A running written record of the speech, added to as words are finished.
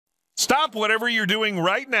Stop whatever you're doing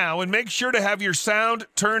right now and make sure to have your sound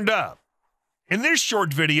turned up. In this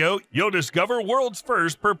short video, you'll discover world's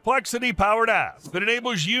first Perplexity-powered app that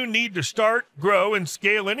enables you need to start, grow, and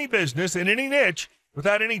scale any business in any niche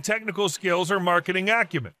without any technical skills or marketing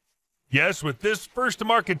acumen. Yes, with this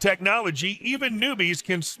first-to-market technology, even newbies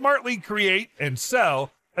can smartly create and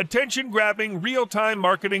sell attention-grabbing real-time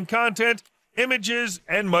marketing content, images,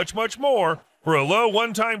 and much, much more for a low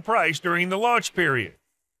one-time price during the launch period.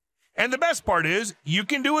 And the best part is, you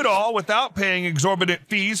can do it all without paying exorbitant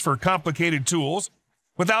fees for complicated tools,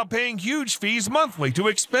 without paying huge fees monthly to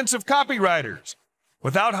expensive copywriters,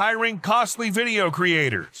 without hiring costly video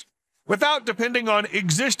creators, without depending on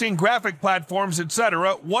existing graphic platforms,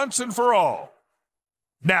 etc., once and for all.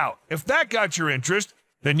 Now, if that got your interest,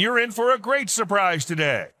 then you're in for a great surprise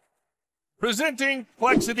today. Presenting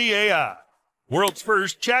Plexity AI, world's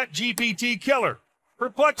first ChatGPT killer,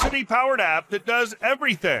 Perplexity-powered app that does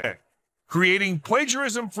everything. Creating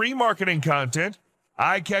plagiarism-free marketing content,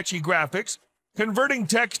 eye-catchy graphics, converting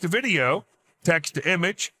text to video, text to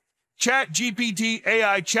image, ChatGPT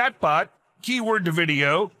AI chatbot, keyword to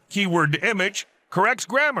video, keyword to image, corrects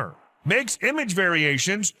grammar, makes image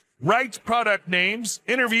variations, writes product names,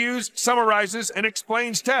 interviews, summarizes and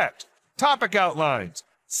explains text, topic outlines,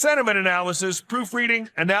 sentiment analysis, proofreading,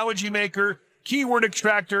 analogy maker, keyword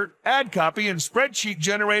extractor, ad copy, and spreadsheet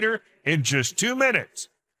generator in just 2 minutes.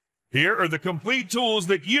 Here are the complete tools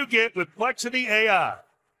that you get with Plexity AI.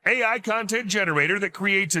 AI content generator that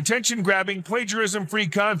creates attention-grabbing, plagiarism-free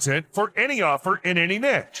content for any offer in any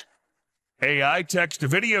niche. AI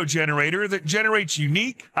text-to-video generator that generates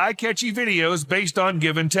unique, eye-catchy videos based on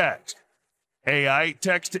given text. AI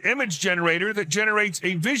text-to-image generator that generates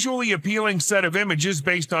a visually appealing set of images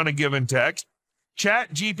based on a given text.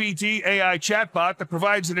 ChatGPT AI chatbot that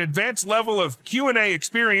provides an advanced level of Q&A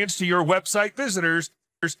experience to your website visitors.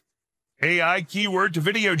 AI keyword to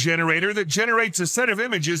video generator that generates a set of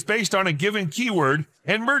images based on a given keyword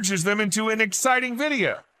and merges them into an exciting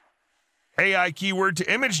video. AI keyword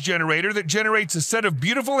to image generator that generates a set of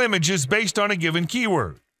beautiful images based on a given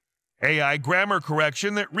keyword. AI grammar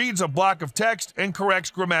correction that reads a block of text and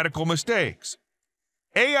corrects grammatical mistakes.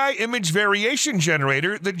 AI image variation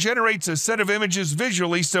generator that generates a set of images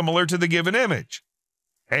visually similar to the given image.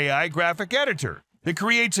 AI graphic editor that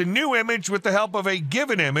creates a new image with the help of a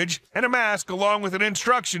given image and a mask along with an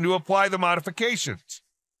instruction to apply the modifications.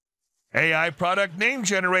 AI product name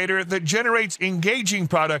generator that generates engaging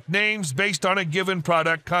product names based on a given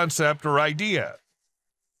product concept or idea.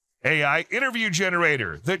 AI interview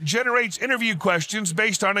generator that generates interview questions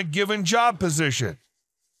based on a given job position.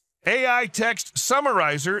 AI text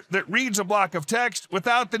summarizer that reads a block of text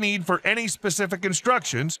without the need for any specific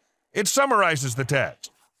instructions. It summarizes the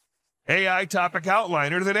text. AI topic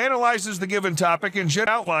outliner that analyzes the given topic and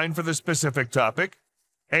generates an outline for the specific topic.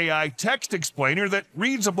 AI text explainer that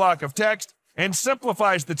reads a block of text and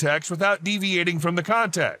simplifies the text without deviating from the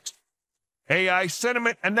context. AI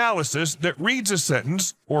sentiment analysis that reads a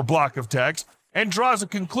sentence or block of text and draws a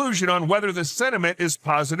conclusion on whether the sentiment is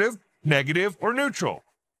positive, negative, or neutral.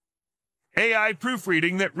 AI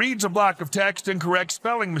proofreading that reads a block of text and corrects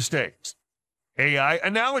spelling mistakes. AI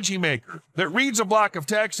analogy maker that reads a block of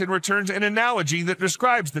text and returns an analogy that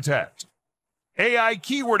describes the text. AI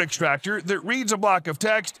keyword extractor that reads a block of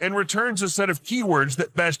text and returns a set of keywords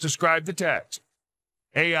that best describe the text.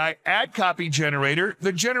 AI ad copy generator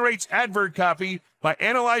that generates advert copy by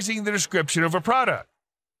analyzing the description of a product.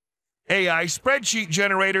 AI spreadsheet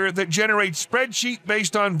generator that generates spreadsheet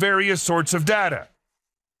based on various sorts of data.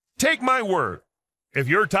 Take my word. If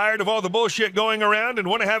you're tired of all the bullshit going around and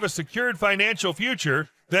want to have a secured financial future,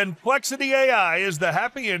 then Plexity AI is the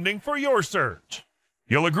happy ending for your search.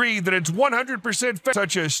 You'll agree that it's 100%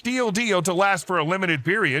 such a steal deal to last for a limited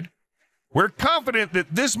period. We're confident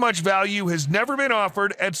that this much value has never been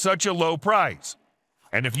offered at such a low price.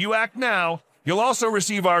 And if you act now, you'll also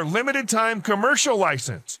receive our limited time commercial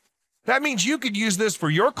license. That means you could use this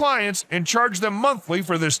for your clients and charge them monthly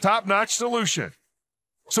for this top-notch solution.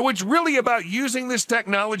 So it's really about using this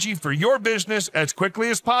technology for your business as quickly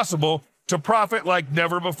as possible to profit like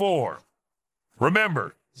never before.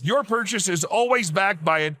 Remember, your purchase is always backed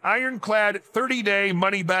by an ironclad 30-day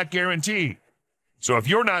money-back guarantee. So if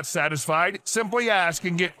you're not satisfied, simply ask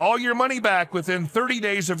and get all your money back within 30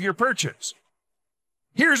 days of your purchase.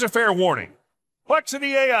 Here's a fair warning.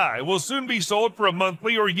 Plexity AI will soon be sold for a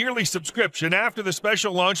monthly or yearly subscription after the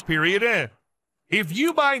special launch period ends. If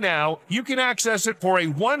you buy now, you can access it for a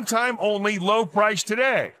one-time only low price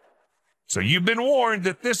today. So you've been warned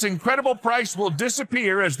that this incredible price will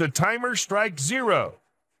disappear as the timer strikes 0.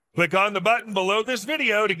 Click on the button below this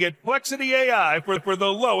video to get Plexity AI for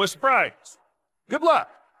the lowest price. Good luck,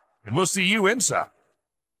 and we'll see you inside.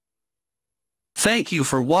 Thank you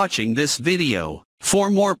for watching this video. For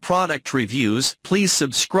more product reviews, please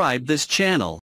subscribe this channel.